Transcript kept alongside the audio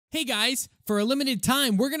Hey guys, for a limited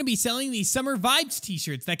time, we're going to be selling these Summer Vibes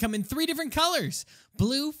t-shirts that come in 3 different colors.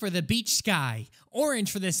 Blue for the beach sky,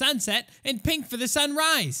 orange for the sunset, and pink for the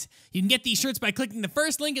sunrise. You can get these shirts by clicking the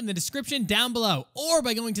first link in the description down below, or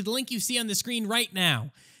by going to the link you see on the screen right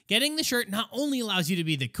now. Getting the shirt not only allows you to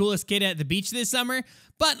be the coolest kid at the beach this summer,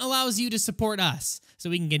 but allows you to support us, so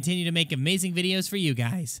we can continue to make amazing videos for you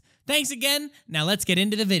guys. Thanks again, now let's get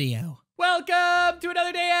into the video. Welcome to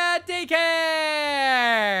another day at Daycare!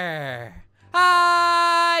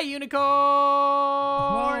 Hi, Unicorn!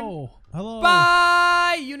 Hello! Hello!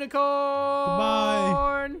 Bye, Unicorn!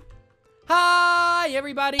 Goodbye! Hi,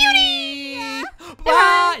 everybody!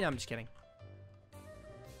 Bye! No, I'm just kidding.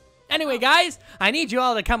 Anyway, guys, I need you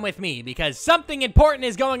all to come with me because something important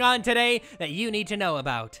is going on today that you need to know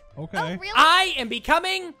about. Okay. Oh, really? I am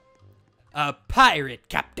becoming a pirate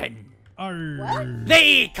captain. What?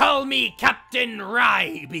 They call me Captain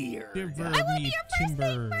Rybeard. Give I want to be your first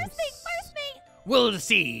mate, first mate. We'll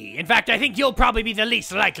see. In fact, I think you'll probably be the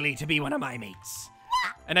least likely to be one of my mates.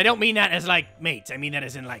 And I don't mean that as, like, mates. I mean that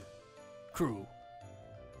as in, like, crew.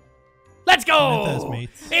 Let's go! As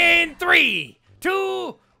mates. In 3,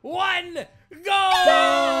 2, 1, go!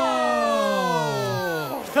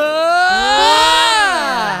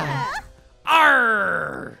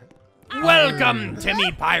 Arr! Welcome to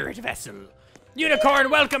me pirate vessel. Unicorn,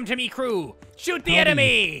 welcome to me crew. Shoot the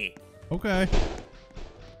enemy! Okay.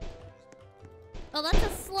 Oh, that's a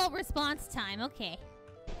slow response time. Okay.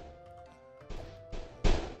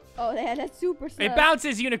 Oh, that's super slow. It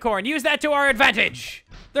bounces, Unicorn. Use that to our advantage.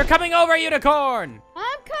 They're coming over, Unicorn.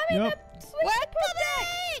 I'm coming Yep. up. Sweet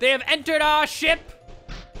protect. They have entered our ship.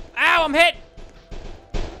 Ow, I'm hit.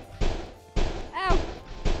 Ow.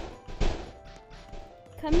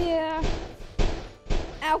 Come here.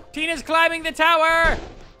 Ow. Tina's climbing the tower.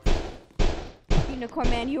 Unicorn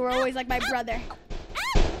man, you were always like my brother.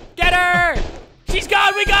 Get her. She's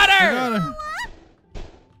gone. We got I her. got her.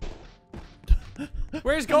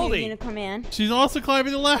 Where's Come here, Goldy? Unicorn man. She's also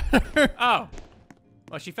climbing the ladder. Oh.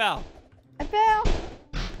 Well, she fell. I fell.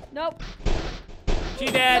 Nope. She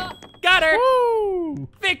dead. Got her. Woo!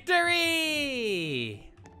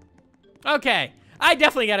 Victory. Okay. I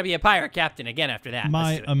definitely got to be a pirate captain again after that. Let's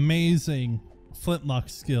My do it. amazing flintlock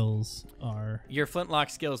skills are. Your flintlock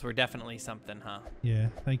skills were definitely something, huh? Yeah,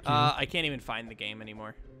 thank you. I can't even find the game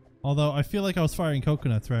anymore. Although I feel like I was firing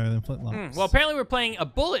coconuts rather than flintlocks. Well, apparently we're playing a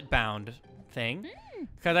bullet-bound thing,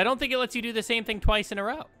 because I don't think it lets you do the same thing twice in a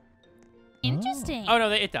row. Interesting. Oh,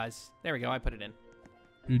 no, it does. There we go. I put it in.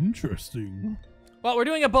 Interesting. Well, we're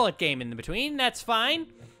doing a bullet game in between. That's fine.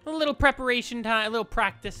 A little preparation time, a little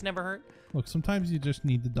practice never hurt. Look, sometimes you just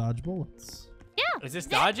need to dodge bullets. Yeah. Is this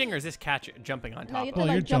dodging or is this jumping on No, top you of? have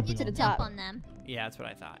to you're like jump jumping to the on Jump top. on them. Yeah, that's what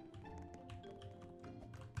I thought.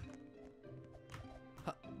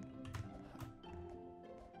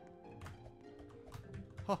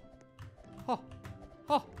 Huh. Oh,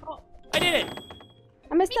 oh, oh. I did it!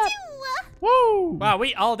 I messed Me up. too. Woo! Wow,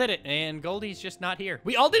 we all did it, and Goldie's just not here.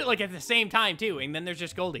 We all did it like at the same time too, and then there's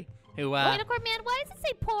just Goldie, who Unicorn man, why does it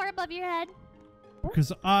say poor above your head?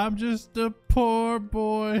 Because I'm just a poor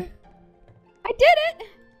boy. I did it.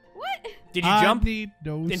 What? did you jump need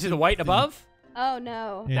no into the white sympathy. above? Oh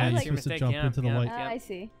no. Yeah, I was you're like, supposed to mistake, jump yeah, into the yeah. white. I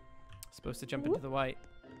see. Supposed to jump into the white.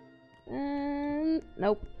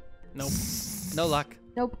 Nope. Nope. No luck.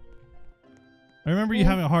 Nope. I remember you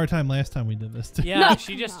having a hard time last time we did this. Too. Yeah, No,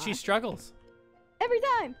 she come on. struggles. Every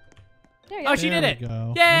time. There you Oh, go. she There did we it. go. I knew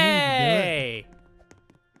you could do it. Yay!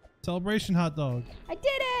 Celebration hot dog. I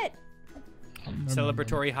did it.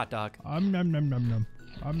 Celebratory hot dog. Nom nom nom nom.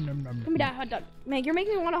 Nom nom nom. Give me that hot dog. Man, you're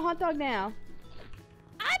making me want a hot dog now.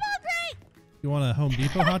 I'm hungry. You want a Home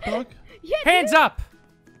Depot hot dog? Yeah, Hands up!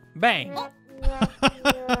 Bang!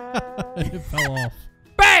 It fell off.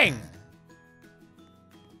 Bang!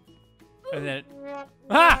 And then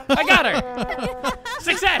ah! I got her!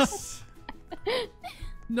 Success!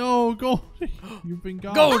 No, Goldie. You've been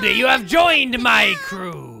gone. Goldie, you have joined my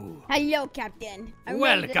crew. Hello, Captain. I'm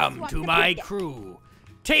ready Welcome swap to the my ticket. crew.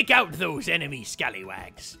 Take out those enemy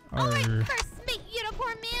scallywags. All right, Arr. first mate,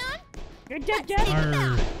 Unicorn man. You're dead, Jeff.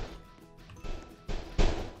 Arr.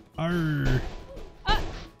 Arr.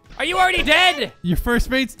 Are you already dead? Your first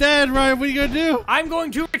mate's dead, Ryan. What are you gonna do? I'm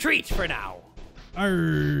going to retreat for now.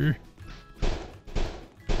 Arr.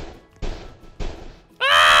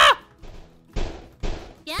 Ah!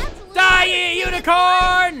 Yeah, it's a little Die, ye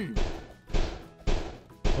unicorn!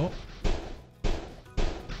 Oh.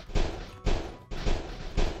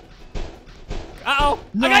 Uh-oh.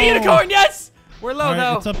 No. I got unicorn, yes! We're low, All right,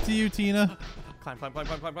 though. it's up to you, Tina. Climb, climb, climb,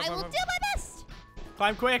 climb, climb, climb, I will climb. do my best.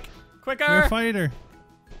 Climb quick. You're Quicker. a fighter.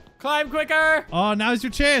 Climb quicker. Oh, now's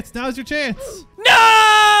your chance. Now's your chance. No!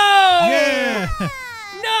 Yeah.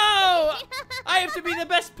 No! I have to be the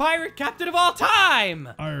best pirate captain of all time.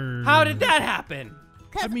 Arr. How did that happen?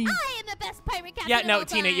 Because I mean- I am the best pirate captain Yeah, of no, all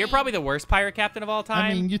Tina, time. you're probably the worst pirate captain of all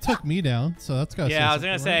time. I mean, you took me down, so that's got to yeah, I was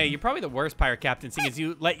gonna something, say right? you're probably the worst pirate captain, seeing as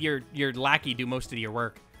you let your lackey do most of your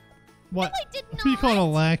work. What? No, I did What do you call a not.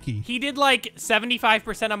 lackey? He did like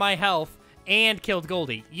 75% of my health and killed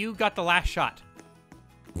Goldy. You got the last shot.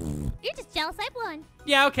 You're just jealous I won.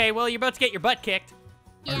 Yeah, okay, well, you're about to get your butt kicked.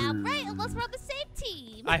 Yeah, right. Unless we're on the same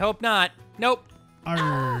team. I hope not. Nope.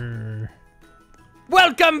 Arr.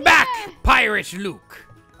 Welcome back, Pirate Luke.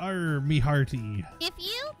 Arr, me hearty. If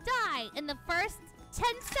you die in the first 10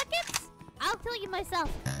 seconds, I'll kill you myself.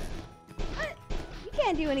 You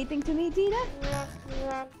can't do anything to me, Tina.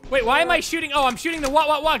 Wait, why am I shooting? Oh, I'm shooting the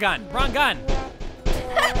wa-wa-wa gun. Wrong gun.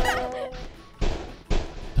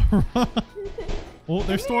 Oh,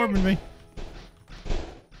 they're storming me.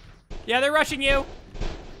 Yeah, they're rushing you.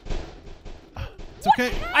 It's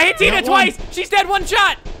okay. I hit Tina Got twice. one. She's dead. One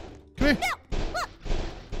shot. Come here.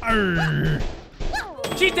 Arr.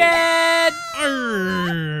 She's dead.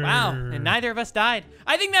 Arr. Wow, and neither of us died.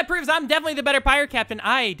 I think that proves I'm definitely the better pirate captain.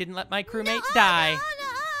 I didn't let my crewmate die.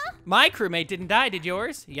 My crewmate didn't die, did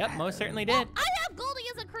yours? Yep, most certainly did. I have Goldy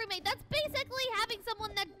as a crewmate. That's basically having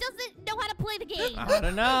someone that doesn't know how to play the game. I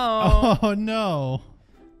don't know. Oh, no.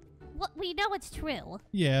 Well, we know it's true.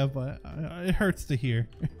 Yeah, but it hurts to hear.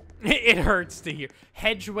 It hurts to hear.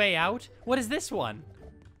 Hedgeway out? What is this one?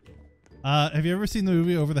 Have you ever seen the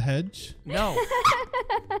movie Over the Hedge? No.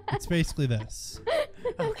 It's basically this.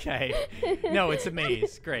 Okay. No, it's a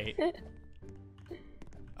maze. Great.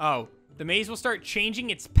 Oh, the maze will start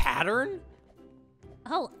changing its pattern?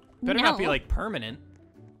 Oh, Better no. not be like permanent.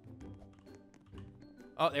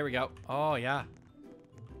 Oh, there we go. Oh, yeah.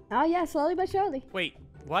 Oh yeah, slowly but surely. Wait,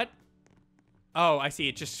 what? Oh, I see.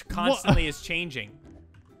 It just constantly is changing.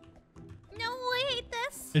 No, I hate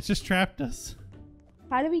this. It just trapped us.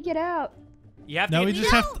 How do we get out? You have to Now get we these-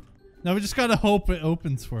 just have to. Now we just gotta hope it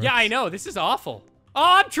opens for us. Yeah, I know. This is awful.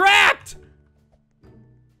 Oh, I'm trapped!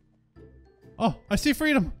 Oh, I see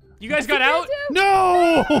freedom. You guys got out?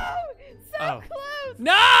 No! So Oh. close.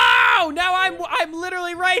 No! Now I'm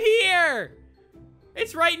literally right here.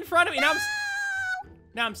 It's right in front of me.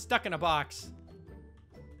 Now I'm stuck in a box.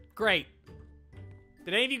 Great.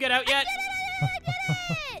 Did any of you get out yet?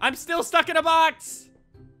 I'm still stuck in a box.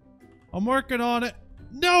 I'm working on it.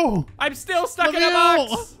 No! I'm still stuck Let in me a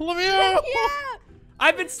box. out! Let me out! Yeah.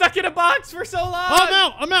 I've been stuck in a box for so long. I'm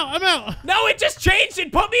out! I'm out! I'm out! No, it just changed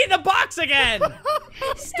and put me in the box again.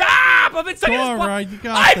 Stop! I've been stuck in this Come on, box. Ryan, you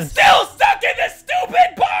got I'm this. still stuck in this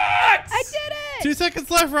stupid box. I did it. 2 seconds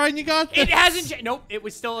left, Ryan. You got this. It hasn't changed. Nope, it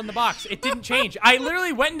was still in the box. It didn't change. I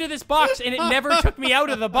literally went into this box and it never took me out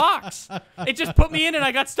of the box. It just put me in and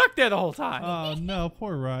I got stuck there the whole time. Oh no,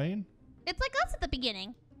 poor Ryan. It's like us at the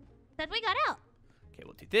beginning. Then we got out. Okay,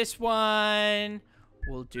 we'll do this one.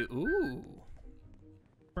 We'll do, ooh.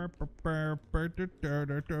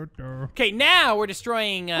 Okay, now we're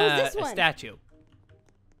destroying Who's this a one? statue.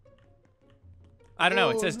 I don't know.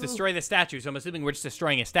 It says Oh. destroy the statue, so I'm assuming we're just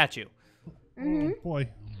destroying a statue. Oh boy.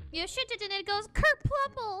 You shoot it and it goes Kurt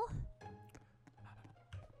Plumble.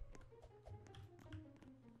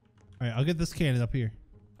 All right, I'll get this cannon up here.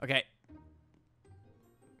 Okay.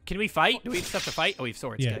 Can we fight? Do we have stuff to fight? Oh, we have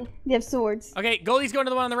swords. Yeah. Good. You have swords. Okay, Goldie's going to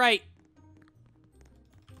the one on the right.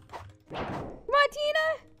 Come on,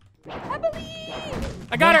 Tina. I believe.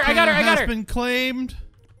 I got her. I got her. I got Has her. been claimed.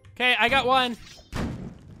 Okay, I got one.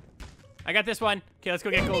 I got this one. Okay, let's go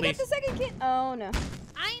get Tina, Goldie's. get the second kid. Oh no.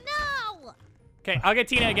 I know. Okay, I'll get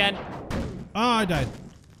Tina again. Oh, I died.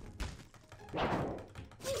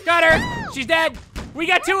 Got her. She's dead. We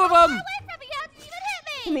got two of them. Away from me. How did you even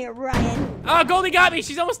hit Come me? here, Ryan. Oh, Goldie got me.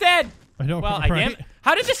 She's almost dead. I know. Well, I right? damn.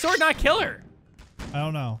 How did the sword not kill her? I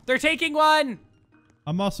don't know. They're taking one.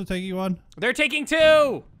 I'm also taking one. They're taking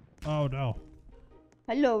two. Oh no.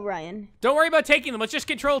 Hello, Ryan. Don't worry about taking them. Let's just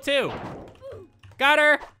control two. Got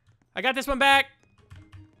her. I got this one back.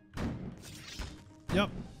 Yep.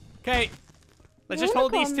 Okay. Let's You just wanna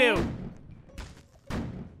hold these calm two. down?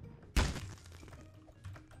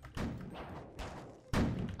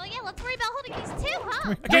 Oh yeah, let's worry about holding these two,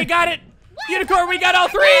 huh? Okay, got it. Unicorn, we got all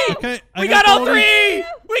three. Okay. I We got all Goldie. three.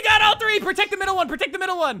 We got all three. Protect the middle one. Protect the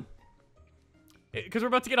middle one. Because we're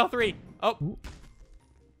about to get all three. Oh, Ooh.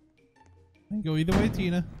 I can go either way,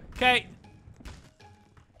 Tina. okay.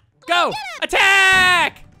 Go.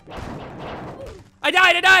 Attack. I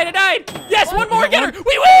died. I died. I died. Yes, one more. Get her.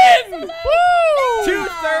 We win. Woo!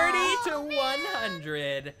 230 to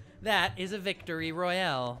 100. That is a victory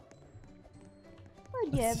royale.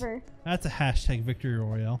 Whatever. That's a hashtag victory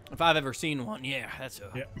royale. If I've ever seen one, yeah, that's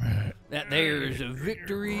a. That there's a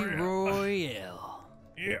victory royale.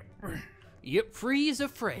 Yep, freeze a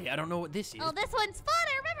fray. I don't know what this is. Oh, this one's fun.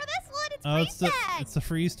 I remember this one. It's Oh, freeze tag. it's the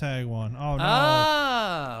freeze tag one. Oh no.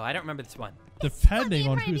 Oh, I don't remember this one. Depending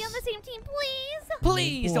on Let me who's. on the same team, please.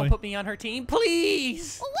 Please don't boy. put me on her team,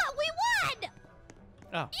 please. Oh, what? We won.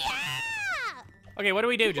 Oh. Yeah. Okay, what do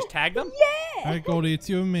we do? Just tag them? Yeah. All right, Goldy, it's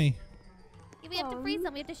you and me. We have to freeze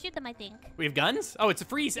them. We have to shoot them, I think. We have guns? Oh, it's a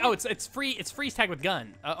freeze. Oh, it's free. It's freeze tag with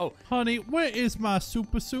gun. Oh, Honey, where is my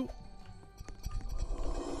super suit?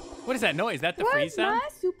 what is that noise? Is that the Where's freeze sound? my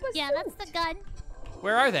super Yeah, suit? that's the gun.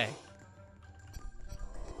 Where are they?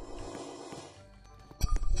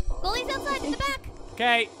 Goalie's outside in the back.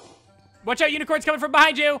 Okay. Watch out, unicorn's coming from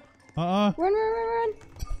behind you. Run, run, run,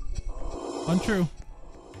 run. Untrue.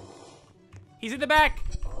 He's in the back.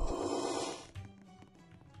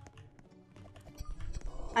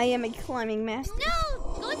 I am a climbing master. No!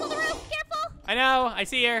 Goalie's on the roof. Careful. I know. I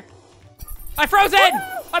see her. I'm frozen.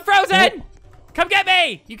 I'm frozen. Come get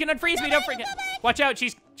me. You can unfreeze me. Don't forget. Watch out.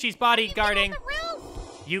 She's bodyguarding. On the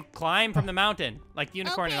roof. You climb from the mountain like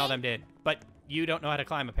unicorn and all Okay. them did, but you don't know how to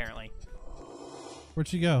climb apparently. Where'd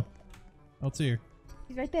she go? I don't see her.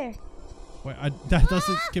 He's right there. Wait, that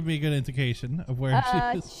doesn't give me a good indication of where she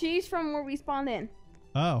is. She's from where we spawned in.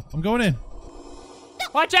 Oh, I'm going in.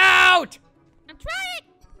 Watch out! I'm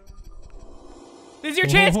trying. This is your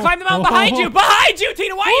chance. Climb the mountain behind you. Behind you,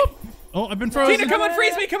 Tina White. Oh, I've been frozen. Tina, come and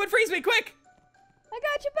freeze me. Come and freeze me, quick. I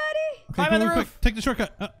got you, buddy. Okay, Climb come on the on, quick. roof. Take the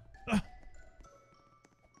shortcut.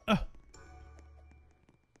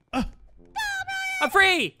 I'm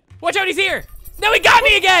free. Watch out, he's here. No, he got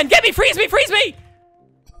me again. Get me, freeze me, freeze me.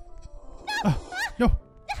 No.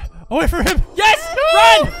 Away from him. Yes,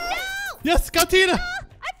 run. Yes, got Tina.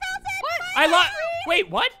 I lost. Wait,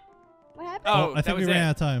 what? What happened? Oh, I that think we was ran it.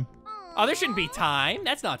 out of time. Oh, there shouldn't be time.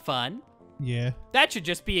 That's not fun. Yeah. That should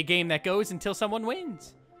just be a game that goes until someone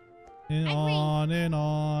wins. And on and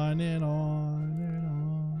on and on and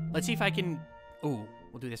on. Let's see if I can. Ooh,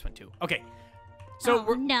 we'll do this one too. Okay. So Oh,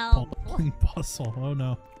 we're. no. Bowling puzzle. Oh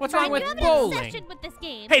no. What's wrong with You have an bowling? obsession with this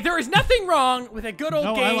game. Hey, there is nothing wrong with a good old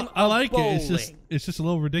No, game I of like bowling. it. It's just a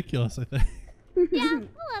little ridiculous, I think. Yeah,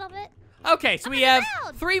 a little bit. Okay, so we I'm have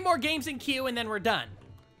around. 3 more games in queue and then we're done.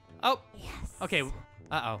 Oh. Yes. Okay.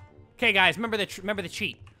 Uh-oh. Okay, guys, remember the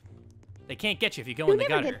cheat. They can't get you if you go You in the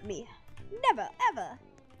never gutter. get me. Never, ever.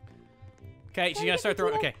 Okay, she's Don't gonna get start me,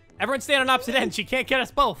 throwing. Tina. Okay, everyone stand on opposite ends. She can't get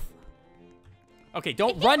us both. Okay,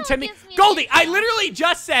 don't think run that to me. gives me an Goldie, I intro. literally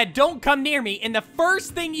just said don't come near me, and the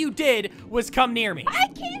first thing you did was come near me. I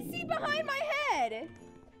can't see behind my head.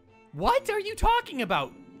 What are you talking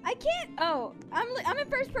about? I can't. Oh, I'm in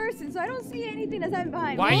first person, so I don't see anything that's happening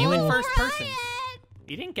behind Why are me. you in Oh. first person? Ryan!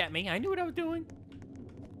 You didn't get me. I knew what I was doing.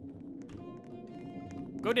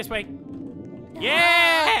 Go this way.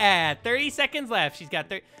 Yeah! 30 seconds left. She's got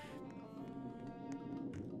 30.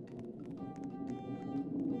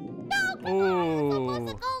 No, come on. Ooh.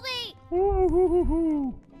 Almost a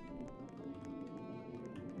Goldie.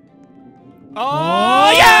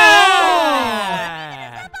 Oh, yeah!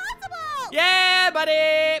 Impossible. Yeah,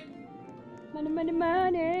 buddy! Money, money,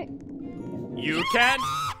 money. You can.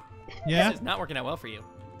 Yeah. This is not working out well for you.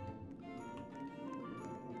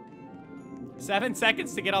 7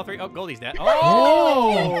 seconds to get all 3. Oh, Goldie's dead.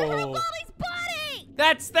 Oh! Goldie's body.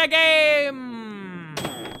 That's the game!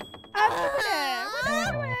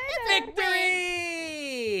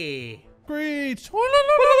 Victory! Great. One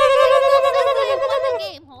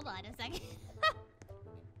game. Hold on a second.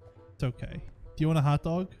 It's okay. Do you want a hot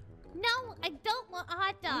dog? No, I don't want a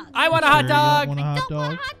hot dog. I want a Sure hot you dog! don't want a hot don't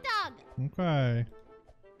want a dog? hot dog. Okay.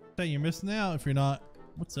 Hey, you're missing out if you're not.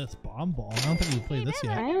 What's this? Bomb ball? I don't think we played this I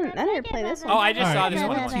yet. never played this one. Oh, I just saw Alright, this you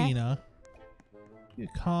know one. what, Tina. You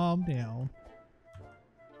calm down.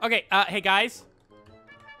 Okay, hey guys.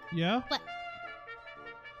 Yeah?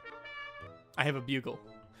 I have a bugle.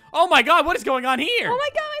 Oh my god, what is going on here? Oh my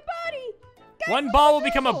god, my body! Guys, One what ball do will we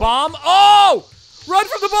become a do? bomb. Oh! Run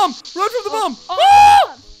from the bomb! Run from the bomb! Oh,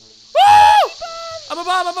 Oh! Oh! I'm a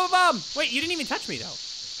bomb, I'm a bomb! Wait, you didn't even touch me though.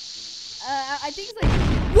 I think it's like.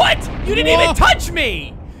 What? You didn't Whoa. even touch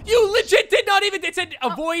me! You legit did not even. It said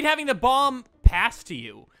avoid having the bomb pass to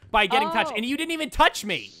you by getting touched, Oh. and you didn't even touch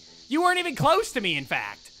me. You weren't even close to me, in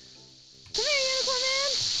fact. Come here, unicorn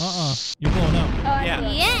man! You're blowing up. Oh, I Yeah. see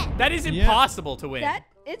that. Yeah. That is Yeah. impossible to win.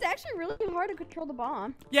 It's actually really hard to control the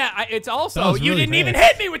bomb. Yeah, it's That also, was you really didn't even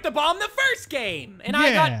fast. hit me with the bomb the first game, and I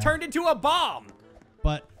Yeah. got turned into a bomb.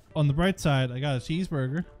 But on the bright side, I got a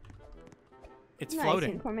cheeseburger. It's Nice, floating.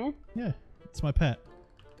 unicorn man. Yeah, it's my pet.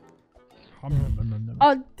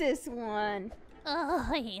 Oh, this one. Oh,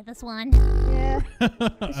 I hate this one. Yeah. I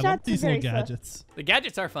love shots these are little very slow. gadgets. The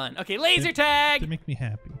gadgets are fun. Okay, laser They tag. make me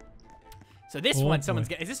happy. So this Oh, one, someone's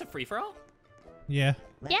boy. getting. Is this a free for all? Yeah.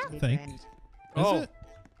 Yeah. I think. Is Oh. it?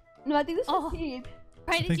 No, I think this Oh. is Steve.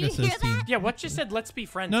 Right, I did think you this hear is team. that? Yeah, what just said? Let's be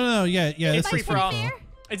friends. No, yeah, It's this free is for all. Fair?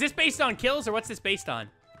 Is this based on kills or what's this based on?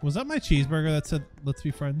 Was that my cheeseburger that said "Let's be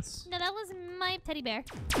friends"? No, that was my teddy bear.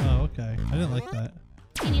 Oh, okay. I didn't like that.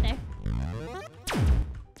 Me neither.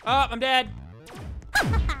 Oh, I'm dead.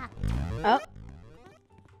 Oh.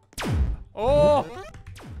 Oh.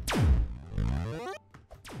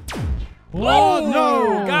 Oh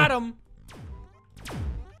no! Got him.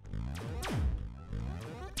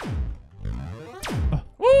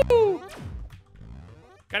 Woo!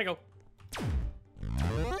 Gotta go.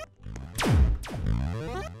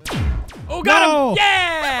 Oh, got No! him!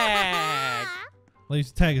 Yeah!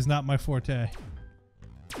 Laser tag is not my forte.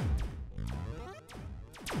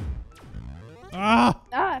 Ah!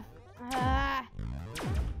 Ah. Ah.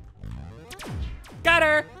 Got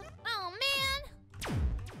her! Oh, man.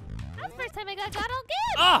 That's the first time I got all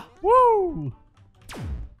good. Ah! Woo!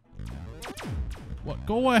 What?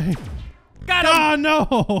 Go away! Got him! Ah,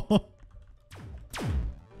 no!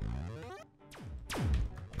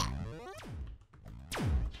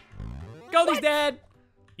 Goldy's dead!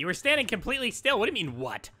 You were standing completely still. What do you mean,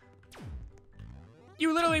 what?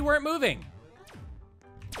 You literally weren't moving.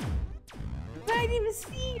 But I didn't even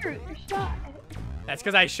see your shot. That's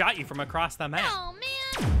because I shot you from across the map. Oh,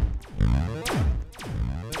 man.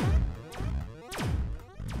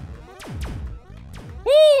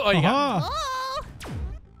 Woo! Oh, you got Ah, Oh.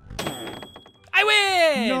 I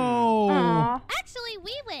win! no! Aw. Actually,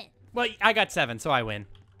 we win. Well, I got 7, so I win.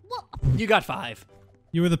 Well, You got 5.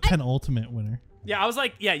 You were the penultimate winner. Yeah, I was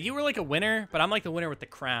like, yeah, you were like a winner, but I'm like the winner with the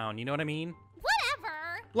crown. You know what I mean? whatever.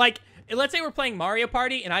 Like, let's say we're playing Mario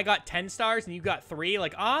Party and I got 10 stars and you got 3.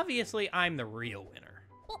 Like, obviously, I'm the real winner.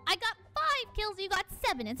 Well, I got 5 kills, you got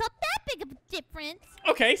 7. It's not that big of a difference.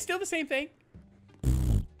 Okay, still the same thing.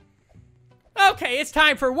 Okay, it's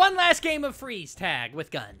time for one last game of freeze tag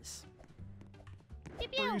with guns. Pew,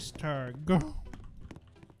 pew. Freeze tag. Go.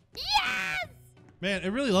 Yes! Man, it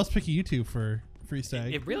really loves picking you two for freeze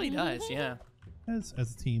tag It really does, yeah. as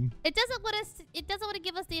a team. It doesn't want us. It doesn't want to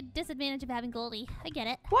give us the disadvantage of having Goldy. I get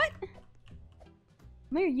it. What?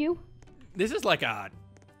 Where are you? This is like a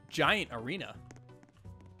giant arena.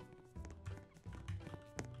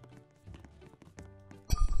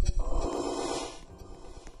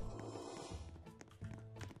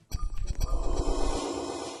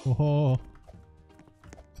 Oh,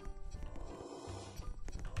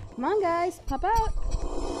 Come on, guys. Pop out.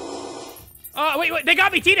 Oh, wait, they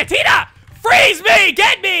got me, Tina! Tina! Freeze me!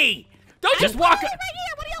 Get me! Don't just walk. Right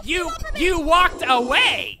here. What else do you want from me? You walked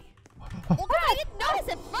away. Well, 'cause I didn't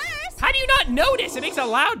notice it first. How do you not notice? It makes a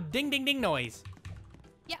loud ding ding ding noise.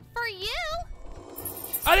 Yeah, for you.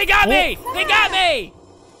 Oh, they got me! They got me!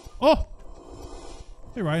 oh!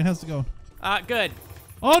 Hey, Ryan, how's it going? Good.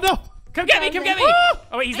 Oh no! Come get me! Come get me! Ah!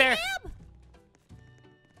 Oh wait, he's there. I am.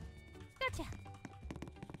 Gotcha.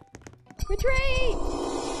 Retreat.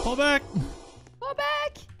 Fall back! Fall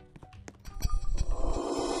back.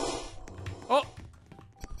 Oh,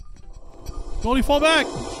 Goldy, fall back!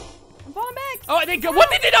 I'm falling back. oh, they go. What?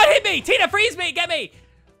 They did not hit me! Tina, freeze me! Get me!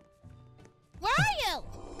 Where are you?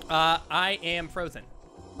 I am frozen.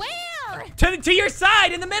 Where? To your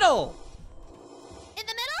side, in the middle. In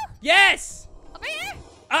the middle? Yes. Over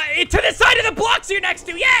here? To the side of the blocks you're next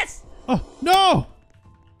to. Yes. Oh, no!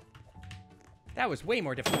 That was way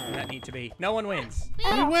more difficult than that need to be. No one wins.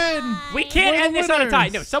 We win! We can't We're the end this on a tie.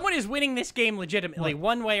 winners. No, someone is winning this game legitimately, What?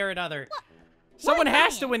 one way or another. Someone What,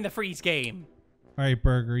 has to Ryan? win the freeze game. All right,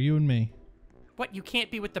 Burger, you and me. What? You can't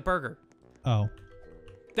be with the burger. Oh.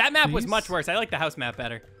 That map was Please? much worse. I like the house map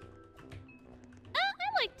better. Oh,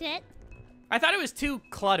 I liked it. I thought it was too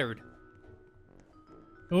cluttered. It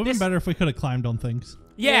would have been This- better if we could have climbed on things.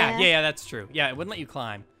 Yeah, that's true. Yeah, it wouldn't let you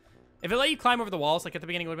climb. If it let you climb over the walls, like at the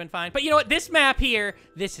beginning, it would have been fine. But you know what? This map here,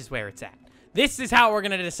 this is where it's at. This is how we're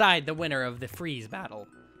going to decide the winner of the freeze battle.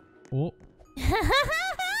 Oh.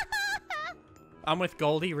 I'm with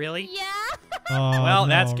Goldy, really? Yeah. Oh, Well, no,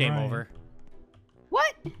 that's game Ryan. over.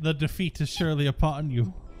 What? The defeat is surely upon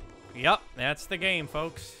you. Yep, that's the game,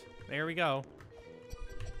 folks. There we go.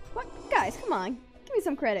 What? Guys, come on. Give me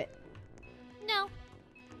some credit. No.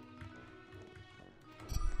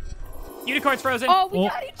 Unicorn's frozen. Oh, we Oh,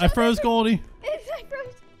 got each I other. froze Goldy. I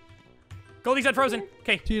froze. Goldie's unfrozen.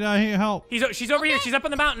 Okay, Tina, I need help. she's over here. She's up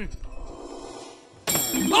on the mountain.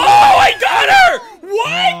 Oh, I got her!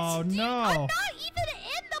 What? Oh, I'm no. not even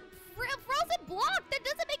in the frozen block. That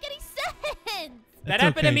doesn't make any sense. That It's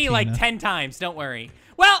happened to okay, me like Tina. 10 times, don't worry.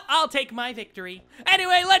 Well, I'll take my victory.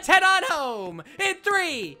 Anyway, let's head on home. In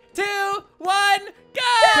 3, 2, 1, go!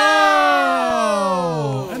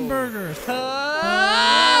 Go! And burgers. Ah!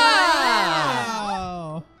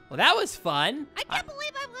 Well, that was fun. I can't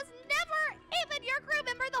believe I was never even your crew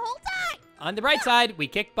member the whole time. On the bright side, we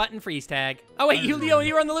kicked button freeze tag. Oh wait, you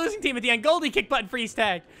were on the losing team at the end. Goldy kicked button freeze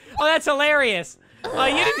tag. Oh, that's hilarious. Oh,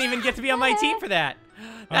 you didn't even get to be on my team for that.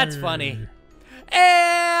 That's funny.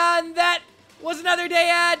 And that was another day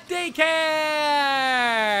at Daycare.